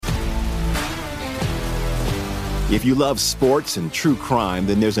If you love sports and true crime,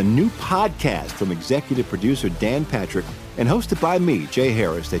 then there's a new podcast from executive producer Dan Patrick and hosted by me, Jay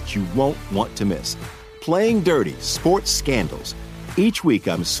Harris, that you won't want to miss. Playing Dirty: Sports Scandals. Each week,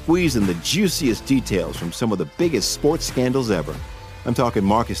 I'm squeezing the juiciest details from some of the biggest sports scandals ever. I'm talking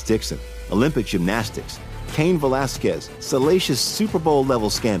Marcus Dixon, Olympic gymnastics, Cain Velasquez, salacious Super Bowl-level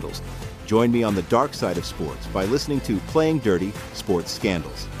scandals. Join me on the dark side of sports by listening to Playing Dirty: Sports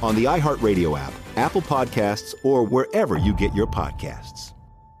Scandals on the iHeartRadio app, Apple Podcasts, or wherever you get your podcasts.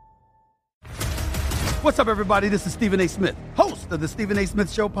 What's up, everybody? This is Stephen A. Smith, host of the Stephen A.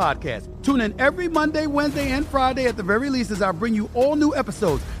 Smith Show podcast. Tune in every Monday, Wednesday, and Friday at the very least as I bring you all new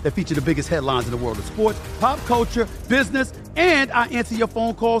episodes that feature the biggest headlines in the world of sports, pop culture, business, and I answer your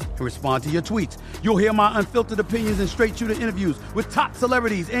phone calls and respond to your tweets. You'll hear my unfiltered opinions and straight-shooter interviews with top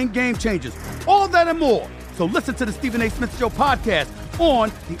celebrities and game changers. All that and more. So listen to the Stephen A. Smith Show podcast on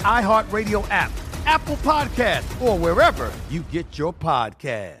the iHeartRadio app, Apple Podcasts, or wherever you get your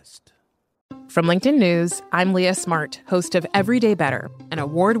podcast. From LinkedIn News, I'm Leah Smart, host of Everyday Better, an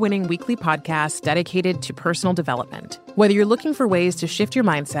award-winning weekly podcast dedicated to personal development. Whether you're looking for ways to shift your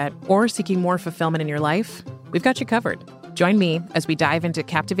mindset or seeking more fulfillment in your life, we've got you covered. Join me as we dive into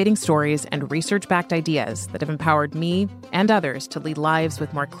captivating stories and research-backed ideas that have empowered me and others to lead lives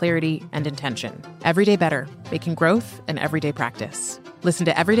with more clarity and intention. Everyday Better, making growth an everyday practice. Listen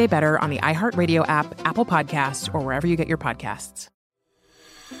to Everyday Better on the iHeartRadio app, Apple Podcasts, or wherever you get your podcasts.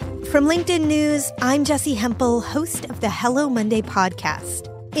 From LinkedIn News, I'm Jessie Hempel, host of the Hello Monday podcast.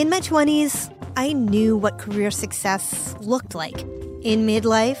 In my 20s, I knew what career success looked like. In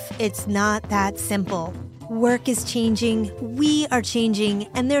midlife, it's not that simple. Work is changing, we are changing,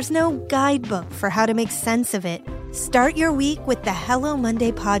 and there's no guidebook for how to make sense of it. Start your week with the Hello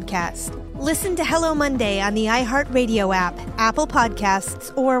Monday podcast. Listen to Hello Monday on the iHeartRadio app, Apple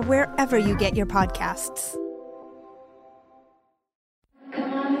Podcasts, or wherever you get your podcasts.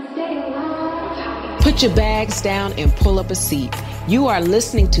 Put your bags down and pull up a seat. You are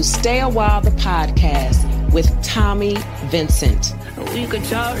listening to Stay a While, the podcast with Tommy Vincent. We could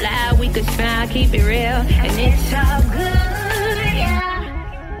talk loud, we could smile, keep it real, and it's all good,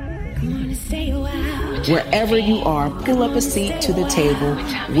 yeah. Come on and stay a while. Wherever you are, pull up a seat to the table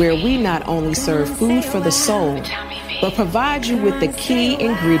where we not only serve food for the soul, but provide you with the key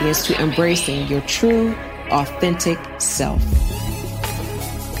ingredients to embracing your true, authentic self.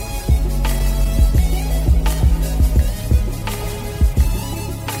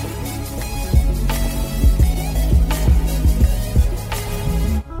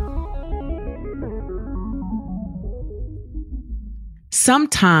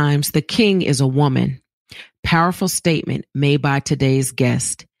 Sometimes the king is a woman. Powerful statement made by today's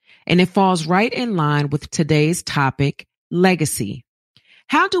guest. And it falls right in line with today's topic, legacy.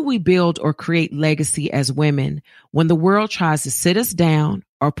 How do we build or create legacy as women when the world tries to sit us down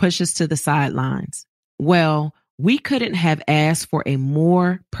or push us to the sidelines? Well, we couldn't have asked for a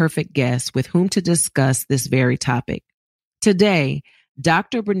more perfect guest with whom to discuss this very topic. Today,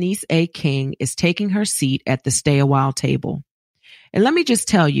 Dr. Bernice A. King is taking her seat at the Stay a While table. And let me just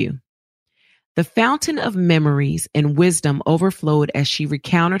tell you, the fountain of memories and wisdom overflowed as she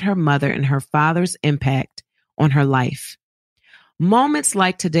recounted her mother and her father's impact on her life. Moments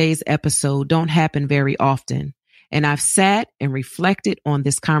like today's episode don't happen very often, and I've sat and reflected on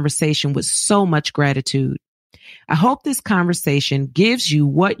this conversation with so much gratitude. I hope this conversation gives you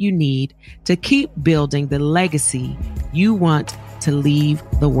what you need to keep building the legacy you want to leave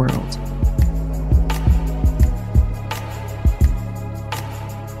the world.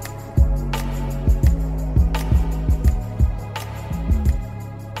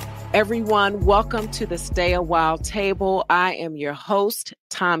 Everyone, welcome to the Stay a While table. I am your host,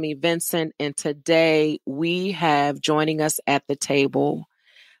 Tommy Vincent, and today we have joining us at the table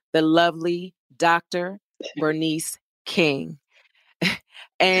the lovely Dr. Bernice King.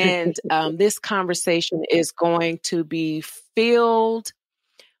 And this conversation is going to be filled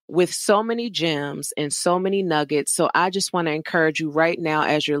with so many gems and so many nuggets. So I just want to encourage you right now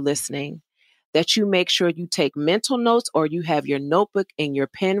as you're listening that you make sure you take mental notes or you have your notebook and your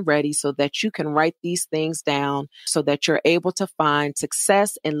pen ready so that you can write these things down so that you're able to find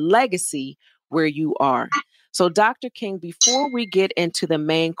success and legacy where you are. So Dr. King, before we get into the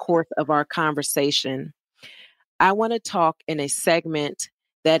main course of our conversation, I want to talk in a segment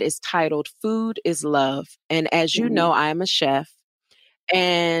that is titled Food is Love. And as you know, I am a chef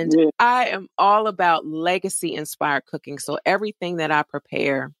and I am all about legacy inspired cooking. So everything that I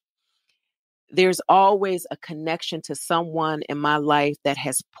prepare, there's always a connection to someone in my life that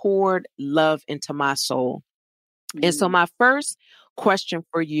has poured love into my soul. And so my first question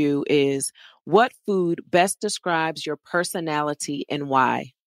for you is, what food best describes your personality and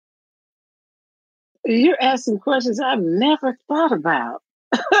why? You're asking questions I've never thought about.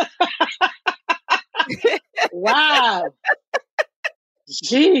 Wow.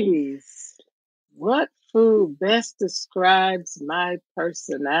 Jeez. What food best describes my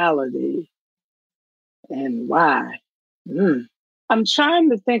personality and why? I'm trying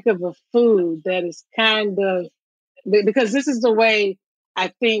to think of a food that is kind of, because this is the way I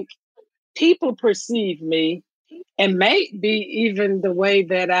think people perceive me, and maybe even the way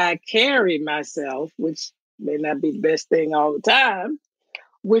that I carry myself, which may not be the best thing all the time,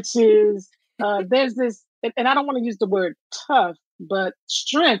 which is there's this, and I don't want to use the word tough, but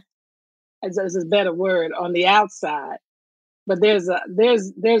strength is a better word on the outside. But there's a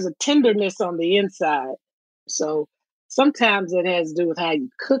tenderness on the inside. So sometimes it has to do with how you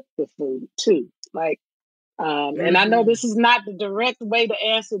cook the food too. Like, and I know this is not the direct way to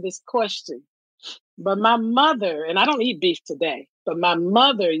answer this question, but my mother, and I don't eat beef today, but my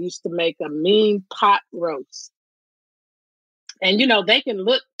mother used to make a mean pot roast. And, they can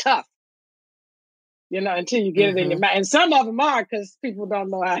look tough, until you get it in your mouth. And some of them are, because people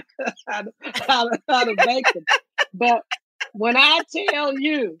don't know how to bake them. But when I tell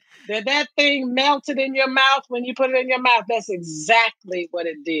you that thing melted in your mouth when you put it in your mouth, that's exactly what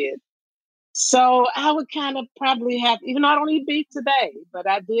it did. So I would kind of probably have, even though I don't eat beef today, but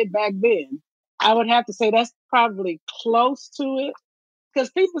I did back then, I would have to say that's probably close to it.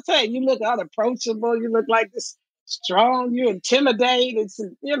 Because people say you look unapproachable, you look like this strong, you intimidate.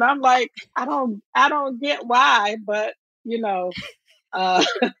 I'm like, I don't get why, but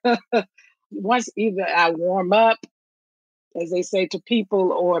once either I warm up, as they say, to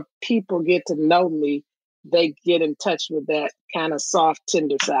people, or people get to know me, they get in touch with that kind of soft,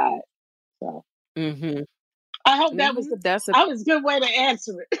 tender side. So I hope that was a good way to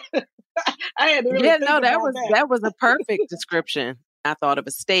answer it. I had to really think about that was a perfect description. I thought of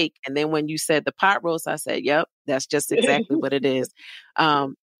a steak, and then when you said the pot roast, I said, "Yep, that's just exactly what it is."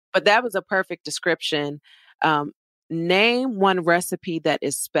 But that was a perfect description. Name one recipe that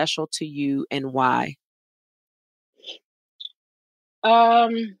is special to you and why.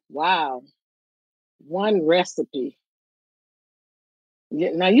 Wow, one recipe.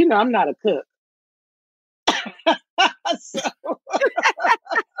 Yeah, now I'm not a cook, so.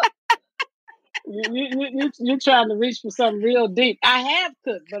 You're trying to reach for something real deep. I have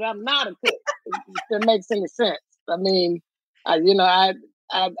cooked, but I'm not a cook. If that makes any sense. I mean, I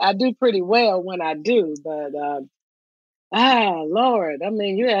do pretty well when I do, but Lord, I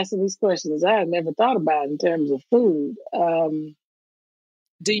mean, you're asking these questions I had never thought about in terms of food.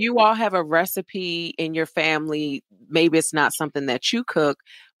 Do you all have a recipe in your family? Maybe it's not something that you cook,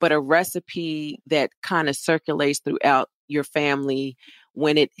 but a recipe that kind of circulates throughout your family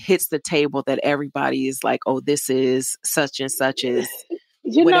when it hits the table, that everybody is like, oh, this is such and such is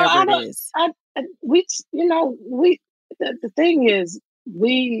whatever it is. The thing is,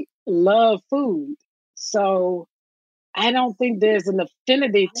 we love food. So I don't think there's an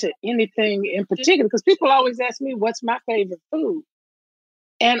affinity to anything in particular, because people always ask me, what's my favorite food?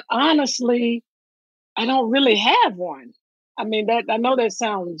 And honestly, I don't really have one. I mean, I know that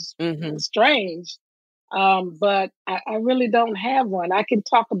sounds strange, but I really don't have one. I can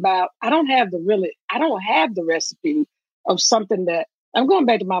talk about, I don't have the recipe of something that, I'm going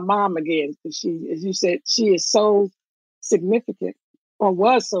back to my mom again, because she, as you said, she is so significant, or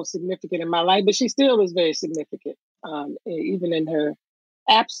was so significant in my life, but she still is very significant, even in her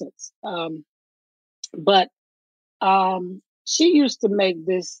absence. But she used to make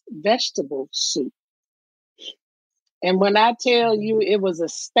this vegetable soup. And when I tell you, it was a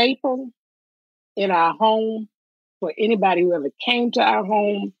staple in our home for anybody who ever came to our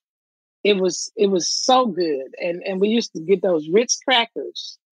home. It was so good. And we used to get those Ritz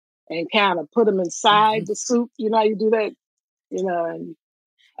crackers and kind of put them inside the soup. You know how you do that? And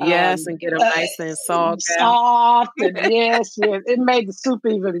yes, and get them nice and soft. And yes, it made the soup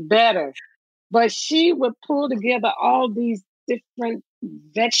even better. But she would pull together all these different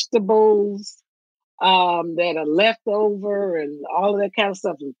vegetables that are left over and all of that kind of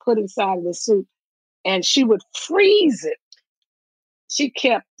stuff, and put inside of the soup. And she would freeze it. She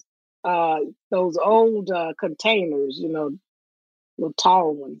kept those old containers, little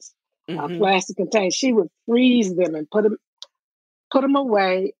tall ones, plastic containers. She would freeze them and put them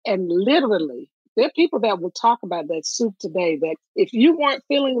away. And literally, there are people that will talk about that soup today, that if you weren't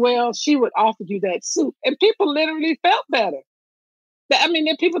feeling well, she would offer you that soup. And people literally felt better. I mean,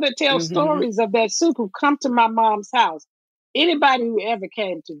 there are people that tell stories of that soup who come to my mom's house. Anybody who ever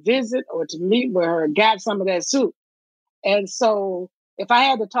came to visit or to meet with her got some of that soup. And so if I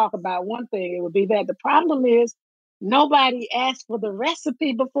had to talk about one thing, it would be that the problem is nobody asked for the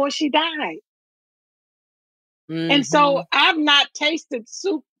recipe before she died. And so I've not tasted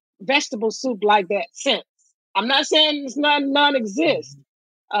soup, vegetable soup like that since. I'm not saying it's none exist.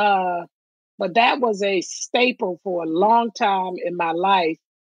 But that was a staple for a long time in my life.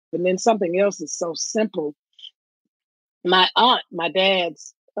 And then something else is so simple. My aunt, my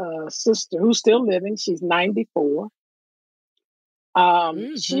dad's sister, who's still living, she's 94. I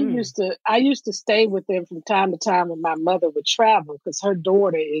used to stay with them from time to time when my mother would travel because her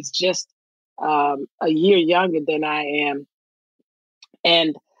daughter is just a year younger than I am.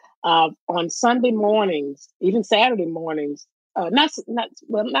 And on Sunday mornings, even Saturday mornings, not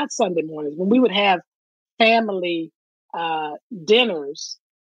Sunday mornings, when we would have family dinners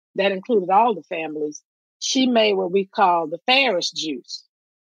that included all the families, she made what we call the Ferris juice.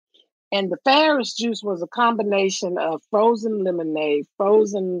 And the Ferris juice was a combination of frozen lemonade,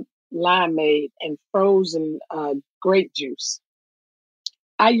 frozen limeade, and frozen grape juice.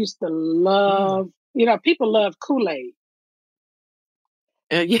 I used to love, people love Kool-Aid.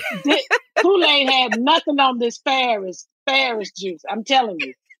 Yeah. Kool-Aid had nothing on this Ferris juice. I'm telling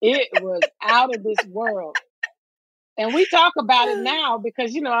you, it was out of this world. And we talk about it now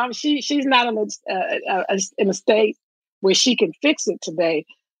because, she's not in a state where she can fix it today.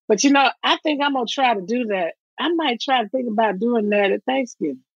 But, I think I'm going to try to do that. I might try to think about doing that at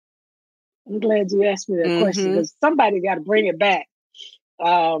Thanksgiving. I'm glad you asked me that question because somebody got to bring it back.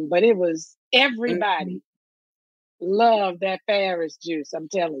 But it was everybody loved that Ferris juice. I'm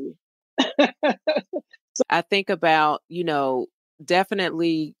telling you. I think about,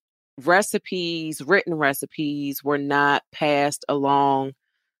 definitely written recipes were not passed along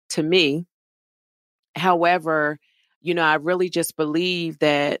to me. However, I really just believe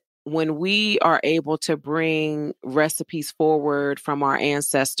that when we are able to bring recipes forward from our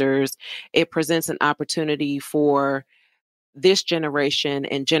ancestors, it presents an opportunity for this generation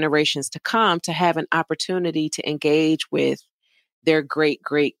and generations to come to have an opportunity to engage with their great,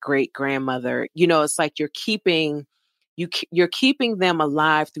 great, great grandmother. It's like you're keeping them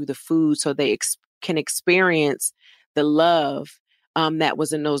alive through the food so they can experience the love that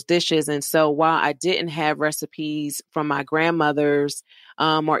was in those dishes. And so while I didn't have recipes from my grandmothers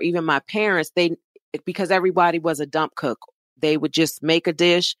or even my parents, because everybody was a dump cook, they would just make a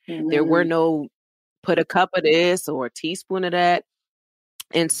dish. There were no put a cup of this or a teaspoon of that.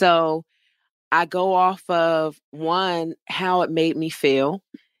 And so I go off of one, how it made me feel,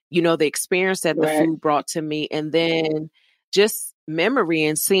 the experience that the food brought to me, and then just memory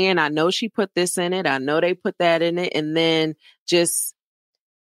and seeing, I know she put this in it. I know they put that in it. And then just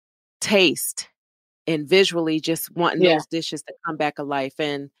taste and visually just wanting those dishes to come back alive.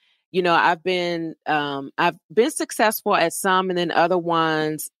 And, I've been successful at some, and then other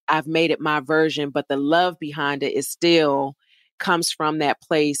ones I've made it my version, but the love behind it is still comes from that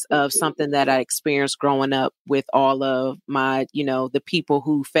place of something that I experienced growing up with all of my, the people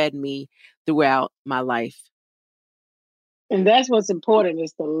who fed me throughout my life. And that's what's important,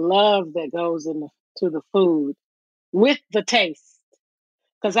 is the love that goes into the food with the taste.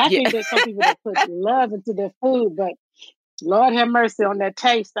 Because I think there's some people that put love into their food, but Lord have mercy on that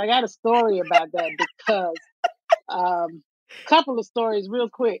taste. I got a story about that because couple of stories real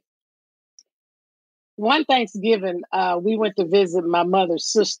quick. One Thanksgiving, we went to visit my mother's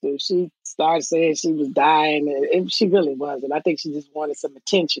sister. She started saying she was dying, and she really wasn't. I think she just wanted some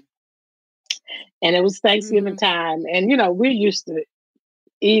attention. And it was Thanksgiving time, and we're used to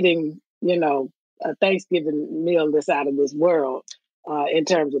eating, a Thanksgiving meal that's out of this world in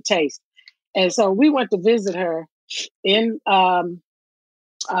terms of taste. And so we went to visit her in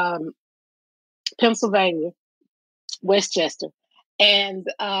Pennsylvania, Westchester. And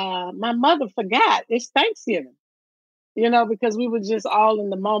my mother forgot it's Thanksgiving, because we were just all in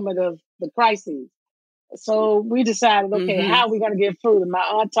the moment of the crises. So we decided, okay, how are we going to get food? And my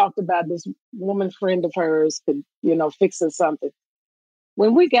aunt talked about this woman friend of hers could, fixing something.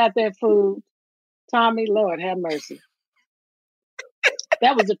 When we got that food, Tommy, Lord have mercy.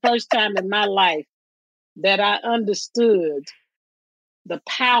 That was the first time in my life that I understood the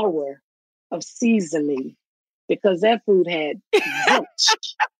power of seasoning, because that food had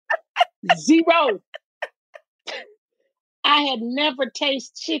zero. I had never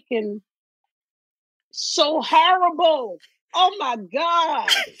tasted chicken so horrible. Oh my God.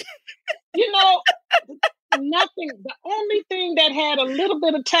 Nothing. The only thing that had a little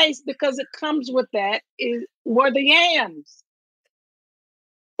bit of taste, because it comes with that, were the yams.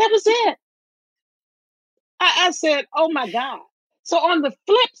 That was it. I said, oh my God. So on the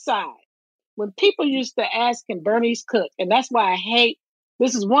flip side, when people used to ask, can Bernice cook? And that's why I hate,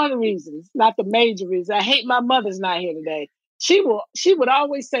 this is one of the reasons, not the major reason. I hate my mother's not here today. She would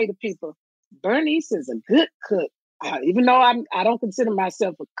always say to people, Bernice is a good cook. Even though I don't consider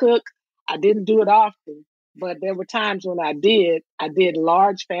myself a cook, I didn't do it often. But there were times when I did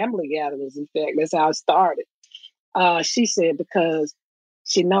large family gatherings. In fact, that's how I started. She said, because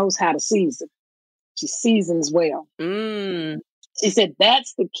she knows how to season. She seasons well. She said,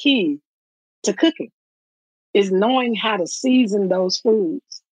 that's the key to cooking, is knowing how to season those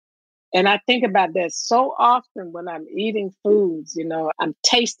foods. And I think about that so often when I'm eating foods, I'm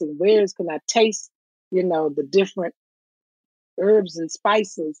tasting, can I taste, the different herbs and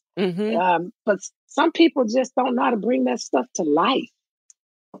spices. But some people just don't know how to bring that stuff to life,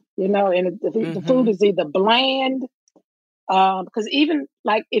 and the food is either bland, because even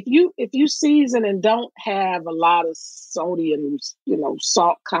like if you season and don't have a lot of sodium,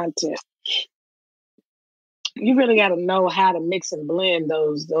 salt content, you really got to know how to mix and blend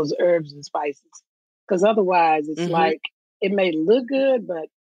those herbs and spices, because otherwise it's like it may look good, but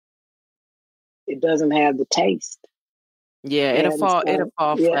it doesn't have the taste. Yeah, it'll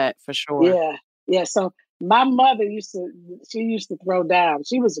fall flat for sure. Yeah. So my mother used to throw down.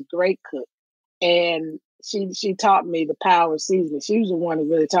 She was a great cook, and she taught me the power of seasoning. She was the one who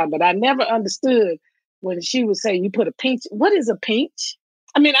really taught me, but I never understood when she would say, you put a pinch. What is a pinch?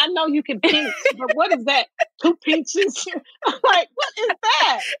 I mean, I know you can pinch, but what is that? 2 pinches? I'm like, what is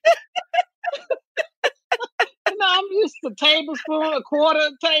that? I'm used to tablespoon, a quarter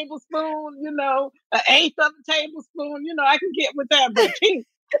tablespoon, an eighth of a tablespoon. I can get with that, but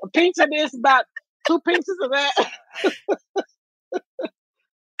a pinch of this, about 2 pinches of that.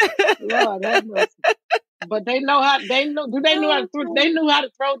 Lord, that must. But they know how. They know how to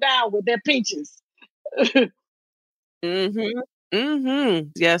throw down with their pinches.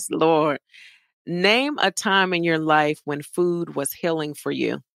 Yes, Lord. Name a time in your life when food was healing for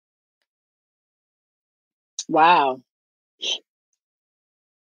you. Wow.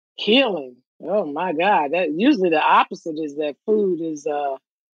 Healing. Oh my God. That usually the opposite is that food is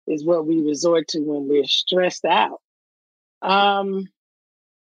what we resort to when we're stressed out.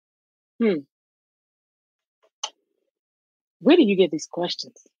 Where do you get these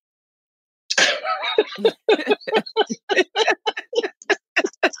questions?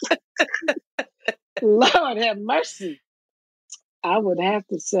 Lord have mercy. I would have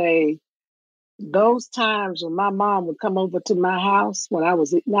to say those times when my mom would come over to my house when I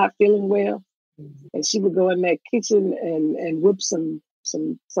was not feeling well, and she would go in that kitchen and whip some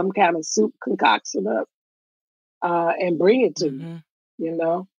kind of soup concoction up and bring it to me,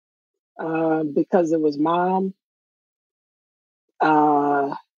 because it was Mom.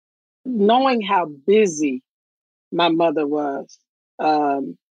 Knowing how busy my mother was.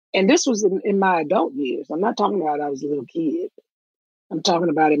 And this was in my adult years. I'm not talking about I was a little kid. I'm talking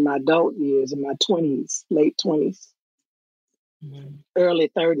about in my adult years, in my 20s, late 20s, early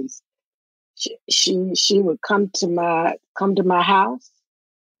 30s. She would come to my house,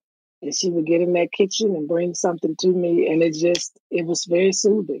 and she would get in that kitchen and bring something to me, and it was very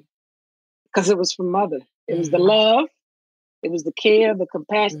soothing, because it was from Mother. It was the love, it was the care, the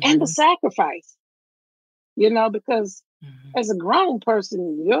compassion, and the sacrifice. Because as a grown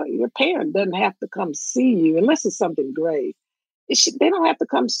person, your parent doesn't have to come see you unless it's something grave. They don't have to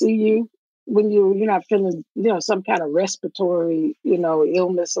come see you when you're not feeling, some kind of respiratory,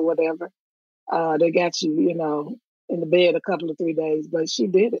 illness or whatever. They got you, in the bed a couple of 3 days, but she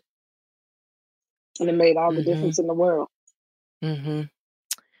did it. And it made all the difference in the world.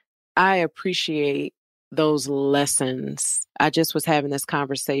 I appreciate those lessons. I just was having this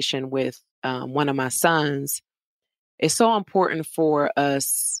conversation with one of my sons. It's so important for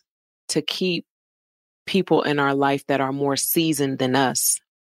us to keep people in our life that are more seasoned than us,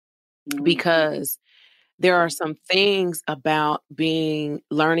 because there are some things about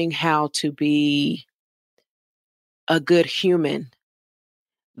learning how to be a good human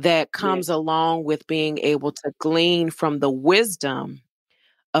that comes along with being able to glean from the wisdom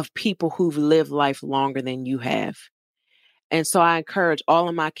of people who've lived life longer than you have. And so I encourage all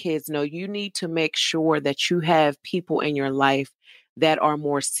of my kids, you need to make sure that you have people in your life that are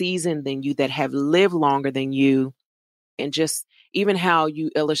more seasoned than you, that have lived longer than you. And just even how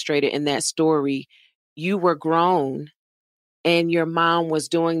you illustrated in that story, you were grown and your mom was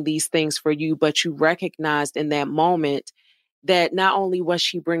doing these things for you, but you recognized in that moment that not only was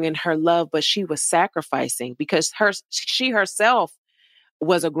she bringing her love, but she was sacrificing, because she herself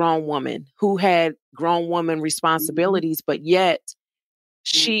was a grown woman who had grown woman responsibilities, but yet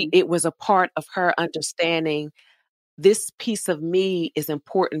it was a part of her understanding this piece of me is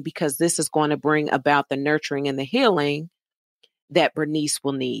important because this is going to bring about the nurturing and the healing that Bernice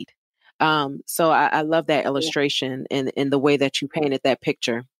will need. So I love that illustration and the way that you painted that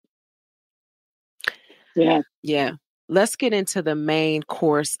picture. Yeah. Yeah. Let's get into the main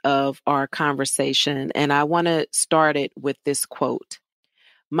course of our conversation. And I want to start it with this quote.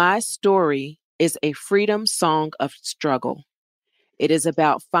 My story is a freedom song of struggle. It is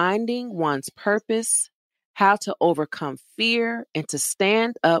about finding one's purpose, how to overcome fear, and to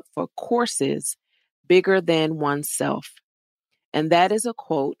stand up for courses bigger than oneself. And that is a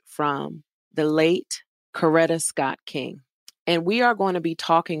quote from the late Coretta Scott King. And we are going to be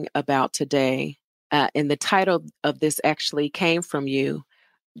talking about today, and the title of this actually came from you,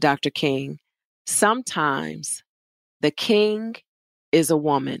 Dr. King. Sometimes the king is a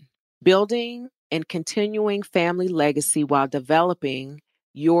woman, building and continuing family legacy while developing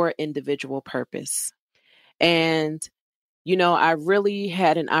your individual purpose. And, you know, I really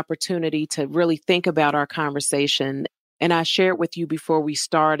had an opportunity to really think about our conversation. And I shared with you before we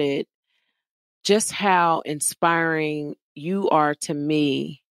started just how inspiring you are to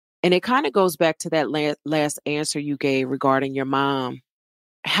me. And it kind of goes back to that last answer you gave regarding your mom,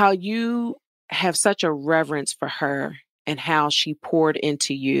 how you have such a reverence for her and how she poured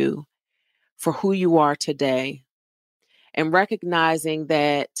into you for who you are today, and recognizing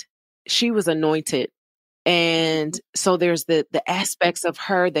that she was anointed. And so there's the aspects of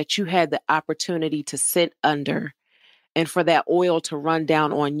her that you had the opportunity to sit under and for that oil to run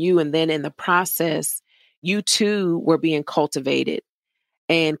down on you. And then in the process, you too were being cultivated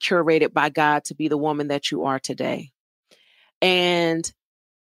and curated by God to be the woman that you are today. And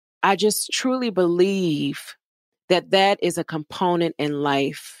I just truly believe that that is a component in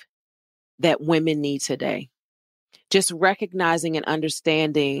life that women need today. Just recognizing and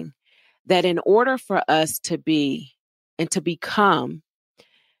understanding that in order for us to be and to become,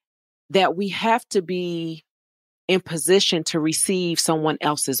 that we have to be in position to receive someone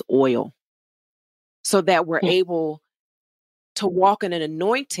else's oil so that we're able to walk in an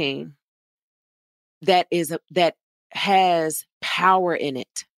anointing that has power in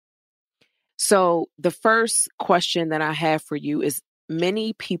it. So the first question that I have for you is,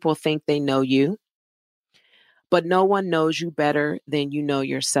 many people think they know you, but no one knows you better than you know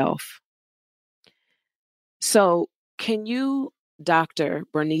yourself. So can you, Dr.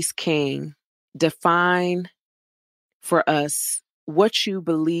 Bernice King, define for us what you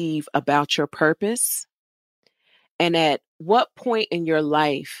believe about your purpose? And at what point in your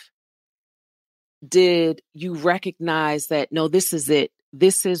life did you recognize that, no, this is it.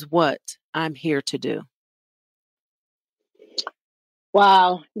 This is what I'm here to do?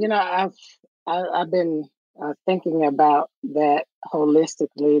 Wow. You know, I've been thinking about that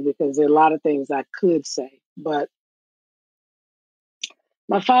holistically because there are a lot of things I could say. But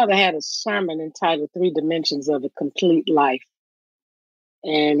my father had a sermon entitled 3 Dimensions of a Complete Life.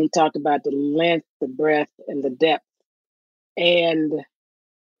 And he talked about the length, the breadth, and the depth. And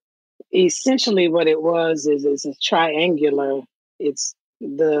essentially what it was is a triangular. It's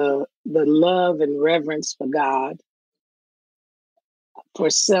the love and reverence for God, for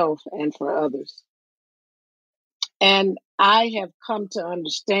self, and for others. And I have come to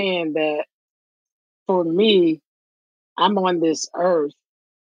understand that for me, I'm on this earth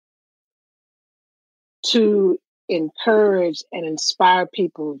to encourage and inspire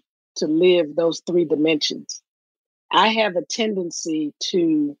people to live those 3 dimensions. I have a tendency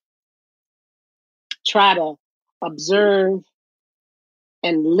to try to observe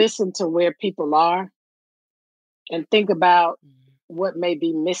and listen to where people are and think about what may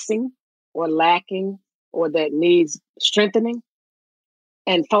be missing or lacking or that needs strengthening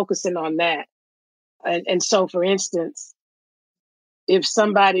and focusing on that. And so, for instance, if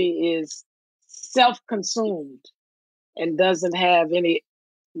somebody is self-consumed and doesn't have any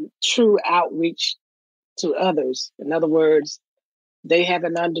true outreach to others, in other words, they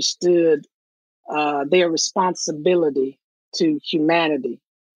haven't understood their responsibility to humanity.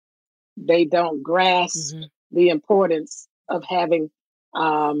 They don't grasp the importance of having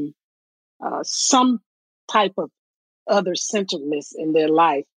some type of other-centeredness in their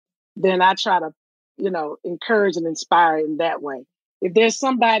life. Then I try to, encourage and inspire in that way. If there's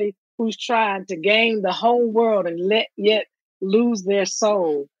somebody who's trying to gain the whole world and yet lose their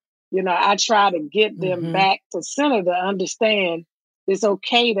soul, I try to get them back to center to understand it's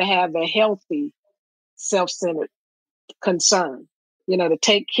okay to have a healthy, self-centered concern, to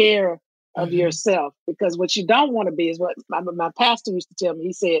take care of yourself. Because what you don't want to be is what my pastor used to tell me.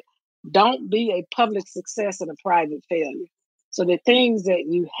 He said, don't be a public success and a private failure. So the things that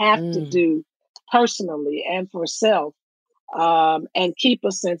you have to do personally and for self, and keep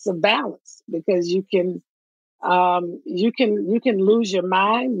a sense of balance, because you can lose your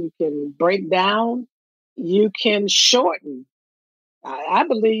mind, you can break down, you can shorten. I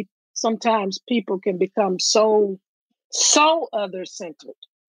believe sometimes people can become so other centered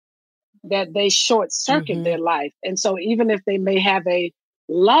that they short circuit their life. And so even if they may have a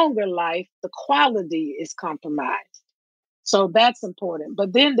longer life, the quality is compromised. So that's important.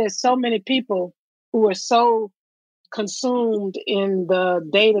 But then there's so many people who are so consumed in the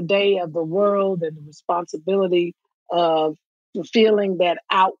day-to-day of the world and the responsibility of fulfilling that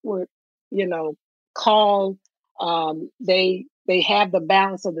outward, call. They have the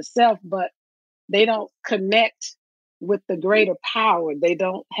balance of the self, but they don't connect with the greater power. They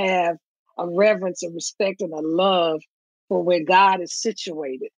don't have a reverence, a respect, and a love for where God is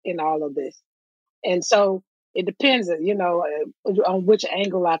situated in all of this. And so it depends, on which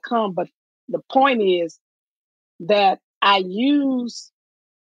angle I come. But the point is that I use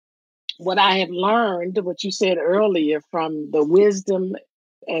what I have learned, what you said earlier, from the wisdom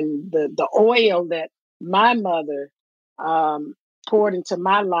and the oil that my mother poured into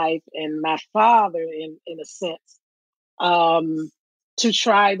my life, and my father, in a sense, to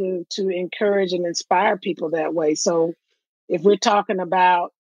try to encourage and inspire people that way. So if we're talking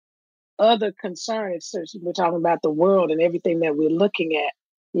about other concerns, we're talking about the world and everything that we're looking at,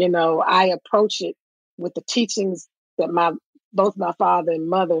 I approach it with the teachings that both my father and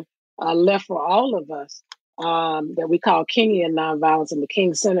mother left for all of us, that we call Kingian Nonviolence, and the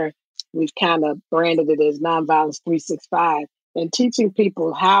King Center, we've kind of branded it as Nonviolence 365, and teaching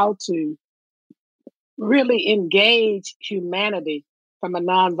people how to really engage humanity from a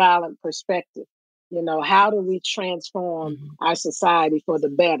nonviolent perspective. How do we transform our society for the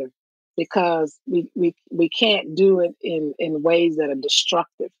better? Because we can't do it in ways that are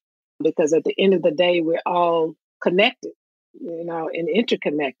destructive. Because at the end of the day, we're all connected, and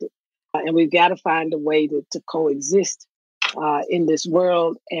interconnected. And we've got to find a way to coexist in this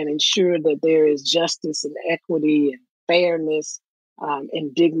world and ensure that there is justice and equity and fairness,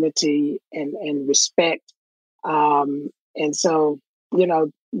 and dignity and respect. And so,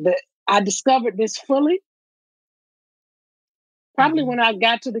 I discovered this fully probably when I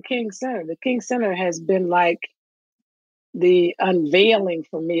got to the King Center. The King Center has been like the unveiling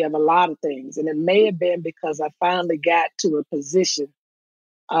for me of a lot of things. And it may have been because I finally got to a position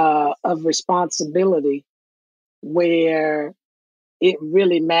of responsibility where it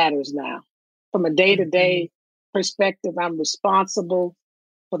really matters now. From a day-to-day perspective, I'm responsible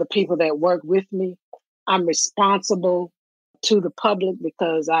for the people that work with me. I'm responsible to the public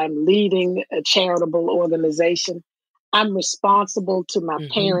because I'm leading a charitable organization. I'm responsible to my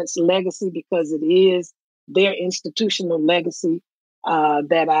parents' legacy because it is their institutional legacy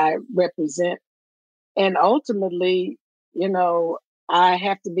that I represent. And ultimately, I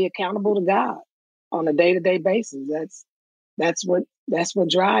have to be accountable to God on a day-to-day basis. That's what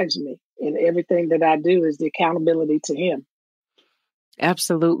drives me in everything that I do, is the accountability to Him.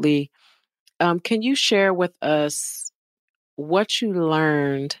 Absolutely. Can you share with us what you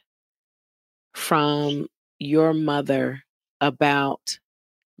learned from your mother about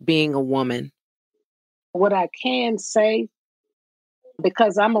being a woman? What I can say,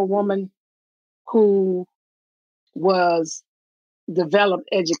 because I'm a woman who was developed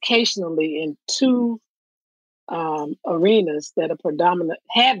educationally in two arenas that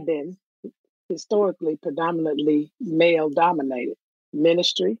have been historically predominantly male dominated: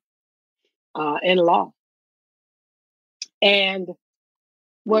 ministry and law. And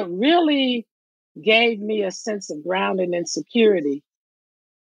what really gave me a sense of grounding and security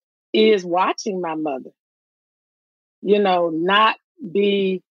is watching my mother, not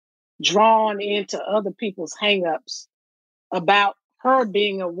be drawn into other people's hangups about her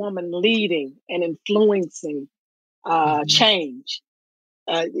being a woman leading and influencing change.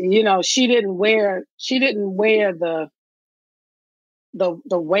 She didn't wear the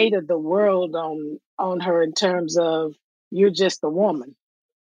weight of the world on her in terms of, you're just a woman.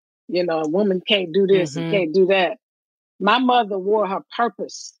 A woman can't do this and can't do that. My mother wore her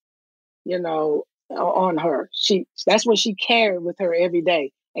purpose, on her. That's what she carried with her every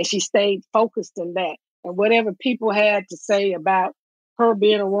day. And she stayed focused in that. And whatever people had to say about her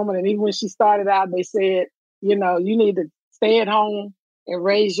being a woman, and even when she started out, they said, you need to stay at home and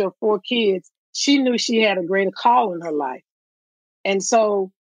raise your 4 kids. She knew she had a greater call in her life. And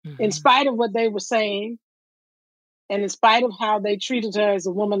so, in spite of what they were saying, and in spite of how they treated her as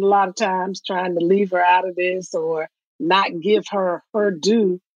a woman a lot of times, trying to leave her out of this or not give her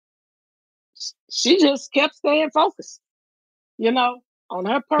due, she just kept staying focused, on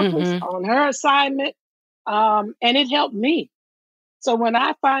her purpose, Mm-hmm. on her assignment, and it helped me. So when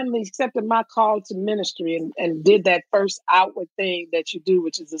I finally accepted my call to ministry and did that first outward thing that you do,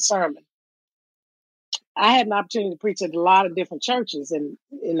 which is a sermon, I had an opportunity to preach at a lot of different churches, and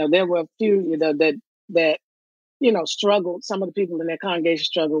there were a few that struggled. Some of the people in their congregation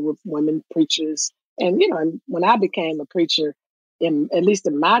struggled with women preachers, and and when I became a preacher, at least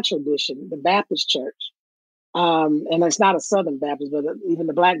in my tradition, the Baptist church, and it's not a Southern Baptist, but even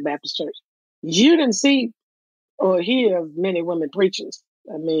the Black Baptist church, you didn't see or hear of many women preachers.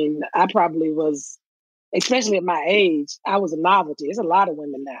 I mean, I probably was, especially at my age, I was a novelty. There's a lot of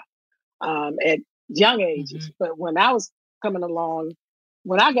women now at young ages. Mm-hmm. But when I was coming along,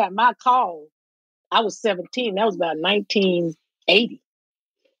 when I got my call, I was 17. That was about 1980.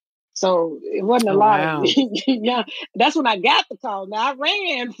 So it wasn't a Oh, lot of, wow. yeah, that's when I got the call. Now I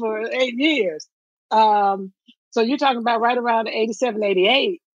ran for 8 years. So you're talking about right around 87,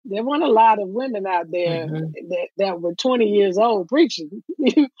 88. There weren't a lot of women out there Mm-hmm. that were 20 years old preaching.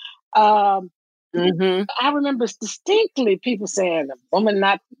 um, Mm-hmm. I remember distinctly people saying, "A woman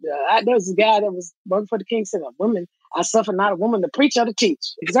not." There was a guy that was working for the king said, "A woman, I suffer not a woman to preach or to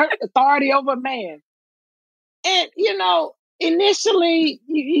teach, exert authority over a man." And initially,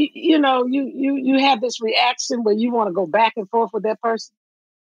 you have this reaction where you want to go back and forth with that person,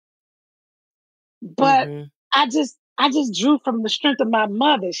 but Mm-hmm. I just drew from the strength of my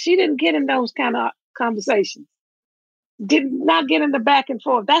mother. She didn't get in those kind of conversations. Did not get in the back and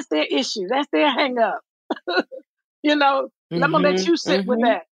forth. That's their issue. That's their hang up. I'm gonna let you sit with Mm-hmm.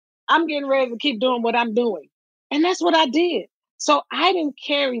 that. I'm getting ready to keep doing what I'm doing. And that's what I did. So I didn't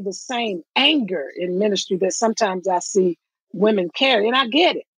carry the same anger in ministry that sometimes I see women carry. And I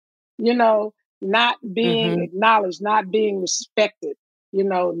get it, you know, not being Mm-hmm. acknowledged, not being respected,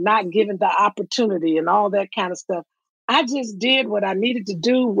 not given the opportunity and all that kind of stuff. I just did what I needed to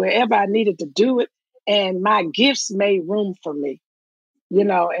do wherever I needed to do it. And my gifts made room for me,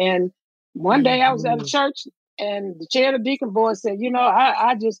 and one day I was at a Mm-hmm. church and the chair of the deacon board said,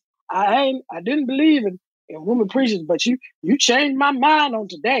 I didn't believe in women preachers, but you changed my mind on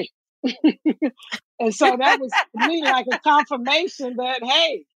today. And so that was to me like a confirmation that,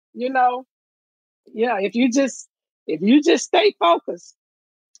 hey, yeah, if you just stay focused,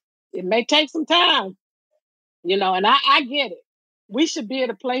 it may take some time, and I get it. We should be at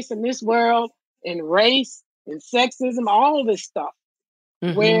a place in this world in race and sexism, all this stuff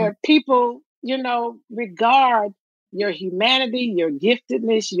Mm-hmm. where people, regard your humanity, your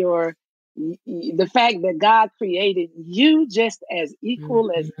giftedness, the fact that God created you just as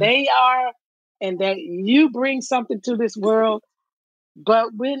equal as Mm-hmm. they are, and that you bring something to this world,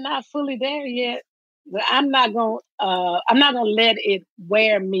 but we're not fully there yet. But I'm not gonna let it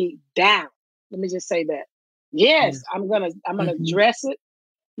wear me down. Let me just say that. Yes, Yes. I'm gonna Mm-hmm. address it.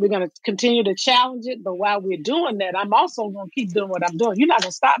 We're going to continue to challenge it. But while we're doing that, I'm also going to keep doing what I'm doing. You're not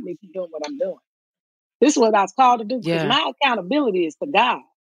going to stop me from doing what I'm doing. This is what I was called to do because Yeah. my accountability is to God,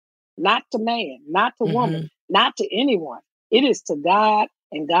 not to man, not to Mm-hmm. woman, not to anyone. It is to God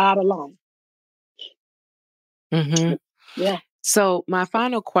and God alone. Mm-hmm. Yeah. So my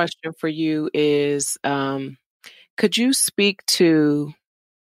final question for you is, could you speak to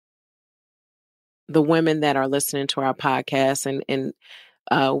the women that are listening to our podcast and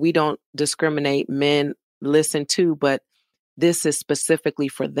we don't discriminate, men listen too, but this is specifically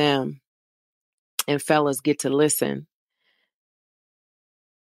for them and fellas get to listen.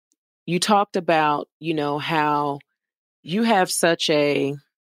 You talked about, how you have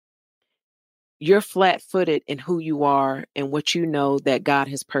you're flat footed in who you are and what you know that God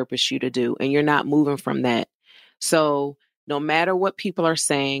has purposed you to do, and you're not moving from that. So no matter what people are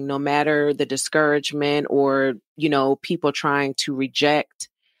saying, no matter the discouragement or, people trying to reject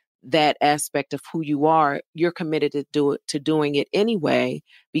that aspect of who you are, you're committed to doing it anyway,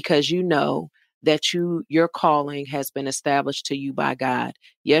 because you know that your calling has been established to you by God.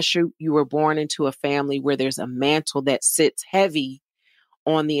 Yes, you were born into a family where there's a mantle that sits heavy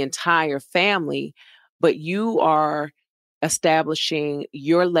on the entire family, but you are establishing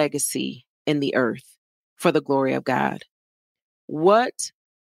your legacy in the earth for the glory of God. What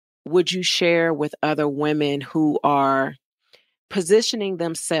would you share with other women who are positioning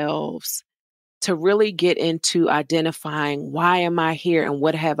themselves to really get into identifying why am I here and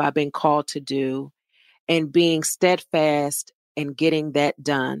what have I been called to do, and being steadfast and getting that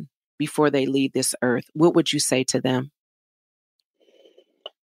done before they leave this earth? What would you say to them?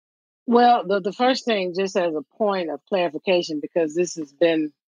 Well, the first thing, just as a point of clarification, because this has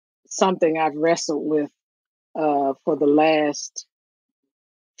been something I've wrestled with for the last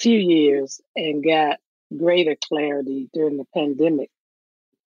few years and got greater clarity during the pandemic.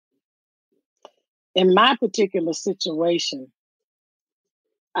 In my particular situation,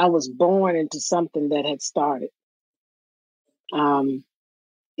 I was born into something that had started um,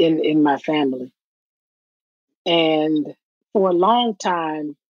 in my family. And for a long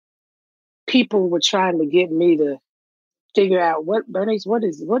time, people were trying to get me to figure out Bernice, what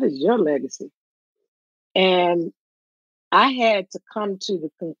is your legacy? And I had to come to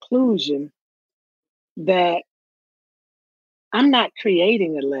the conclusion that I'm not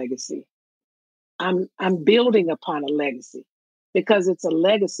creating a legacy. I'm building upon a legacy because it's a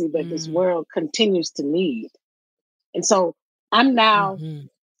legacy that this world continues to need. And so I'm now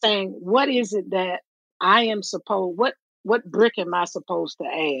saying, what is it that I am supposed, what brick am I supposed to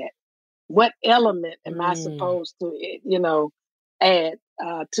add? What element am I supposed to, add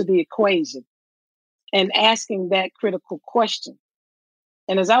to the equation? And asking that critical question.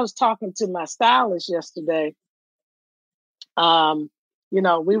 And as I was talking to my stylist yesterday,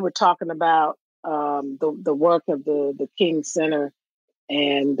 we were talking about the work of the King Center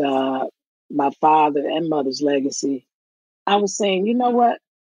and my father and mother's legacy. I was saying, you know what?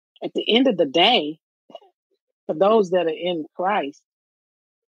 At the end of the day, for those that are in Christ,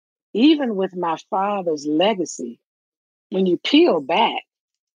 even with my father's legacy, when you peel back,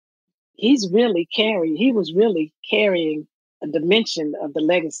 he was really carrying a dimension of the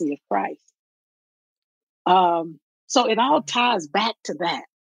legacy of Christ. So it all ties back to that.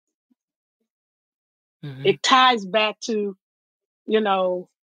 It ties back to,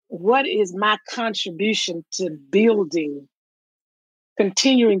 what is my contribution to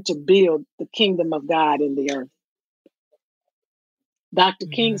continuing to build the kingdom of God in the earth. Dr.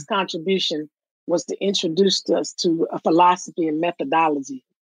 King's contribution was to introduce us to a philosophy and methodology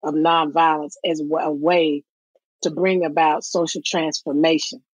of nonviolence as a way to bring about social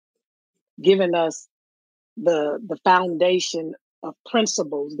transformation, giving us the foundation of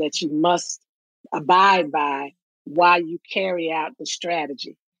principles that you must abide by while you carry out the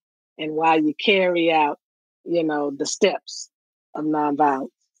strategy and while you carry out, the steps of nonviolence.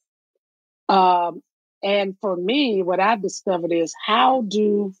 And for me, what I've discovered is, how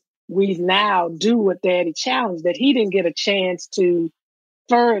do we now do what Daddy challenged that he didn't get a chance to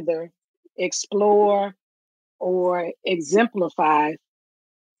further explore or exemplify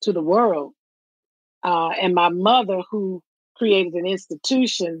to the world? And my mother, who created an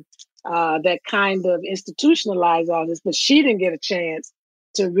institution that kind of institutionalized all this, but she didn't get a chance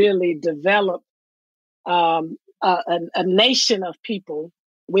to really develop a nation of people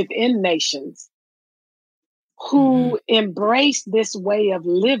within nations who embrace this way of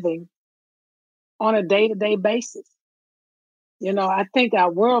living on a day-to-day basis. I think our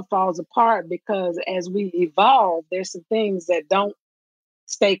world falls apart because as we evolve, there's some things that don't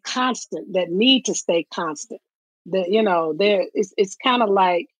stay constant, that need to stay constant. It's kind of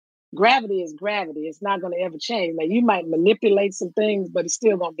like gravity is gravity. It's not going to ever change. Now, you might manipulate some things, but it's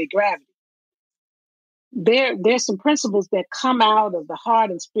still going to be gravity. There's some principles that come out of the heart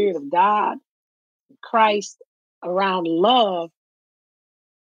and spirit of God, Christ, around love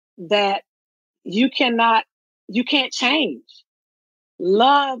that you can't change.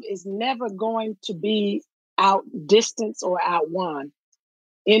 Love is never going to be outdistanced or outwon.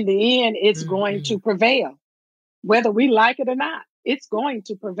 In the end, it's going to prevail. Whether we like it or not, it's going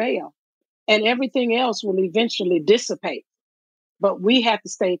to prevail. And everything else will eventually dissipate. But we have to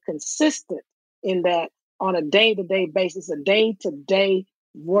stay consistent in that on a day-to-day basis, a day-to-day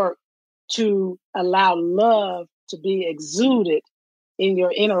work to allow love to be exuded in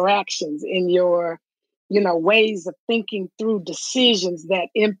your interactions, in your, ways of thinking through decisions that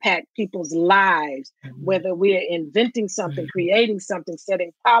impact people's lives, whether we're inventing something, creating something,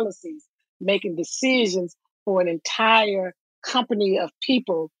 setting policies, making decisions for an entire company of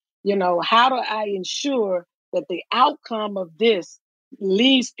people. How do I ensure that the outcome of this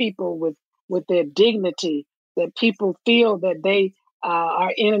leaves people with their dignity, that people feel that they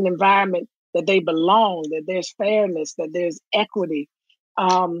are in an environment that they belong, that there's fairness, that there's equity,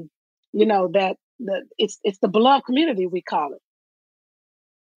 that it's the beloved community, we call it.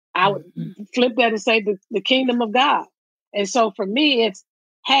 I would flip that and say the kingdom of God. And so for me, it's,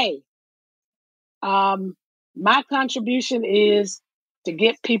 hey, my contribution is to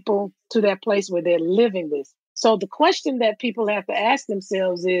get people to that place where they're living this. So the question that people have to ask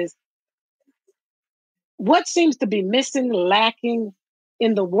themselves is, what seems to be missing, lacking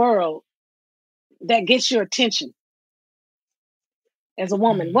in the world that gets your attention as a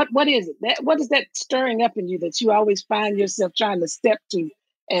woman? What is it? What is that stirring up in you that you always find yourself trying to step to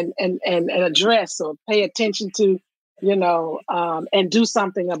and address or pay attention to, and do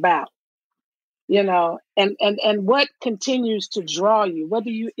something about? you know, and what continues to draw you? What do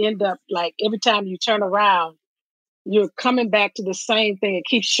you end up like every time you turn around, you're coming back to the same thing. It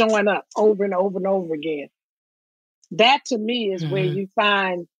keeps showing up over and over and over again. That to me is where you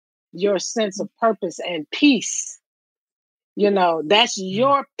find your sense of purpose and peace. You know, that's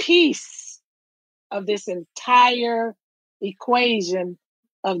your piece of this entire equation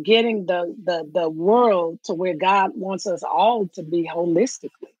of getting the world to where God wants us all to be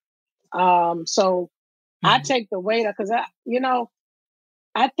holistically. So I take the weight because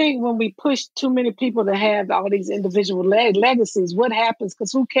I think when we push too many people to have all these individual legacies, what happens?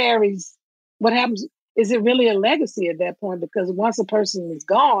 Because who carries? What happens? Is it really a legacy at that point? Because once a person is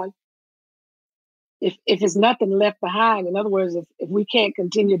gone, if it's nothing left behind, in other words, if we can't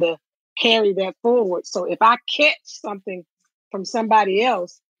continue to carry that forward. So if I catch something from somebody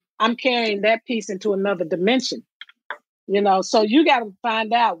else, I'm carrying that piece into another dimension. You know, so you got to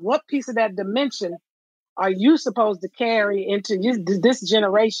find out what piece of that dimension are you supposed to carry into this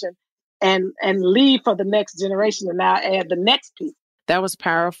generation and leave for the next generation and now add the next piece. That was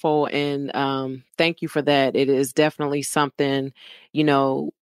powerful. And thank you for that. It is definitely something, you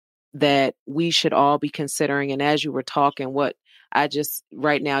know, that we should all be considering. And as you were talking,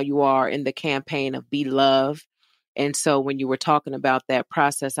 right now you are in the campaign of Be Love. And so when you were talking about that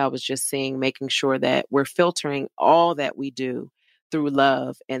process, I was just making sure that we're filtering all that we do through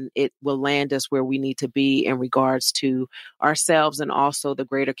love, and it will land us where we need to be in regards to ourselves and also the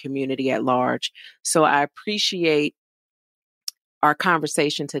greater community at large. So I appreciate our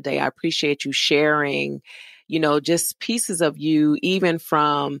conversation today. I appreciate you sharing, you know, just pieces of you, even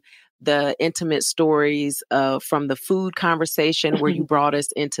from the intimate stories from the food conversation where you brought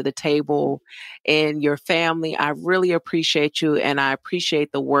us into the table and your family. I really appreciate you, and I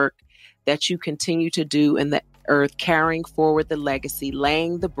appreciate the work that you continue to do in the earth, carrying forward the legacy,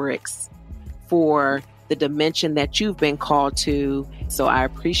 laying the bricks for the dimension that you've been called to. So I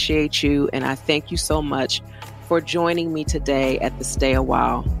appreciate you, and I thank you so much for joining me today at the Stay a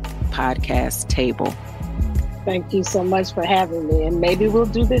While podcast table. Thank you so much for having me, and maybe we'll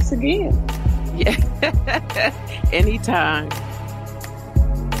do this again. Yeah, anytime.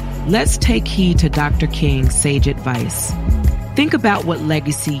 Let's take heed to Dr. King's sage advice. Think about what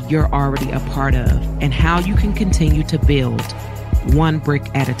legacy you're already a part of and how you can continue to build one brick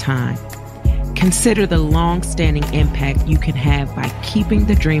at a time. Consider the long-standing impact you can have by keeping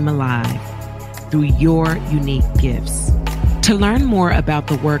the dream alive through your unique gifts. To learn more about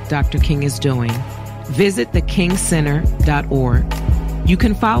the work Dr. King is doing, visit thekingcenter.org. You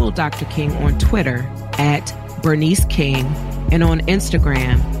can follow Dr. King on Twitter at Bernice King and on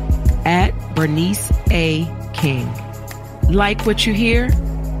Instagram at Bernice A. King. Like what you hear?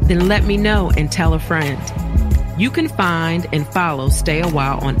 Then let me know and tell a friend. You can find and follow Stay a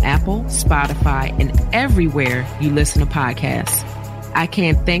While on Apple, Spotify, and everywhere you listen to podcasts. I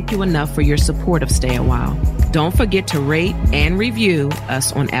can't thank you enough for your support of Stay a While. Don't forget to rate and review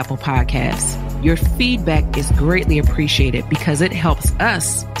us on Apple Podcasts. Your feedback is greatly appreciated because it helps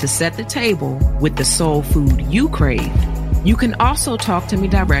us to set the table with the soul food you crave. You can also talk to me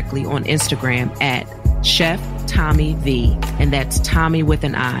directly on Instagram at Chef Tommy V, and that's Tommy with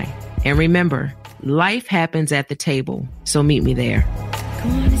an I. And remember, life happens at the table, so meet me there.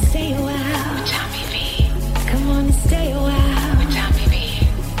 Come on and stay a while, Tommy V. Come on and stay a while.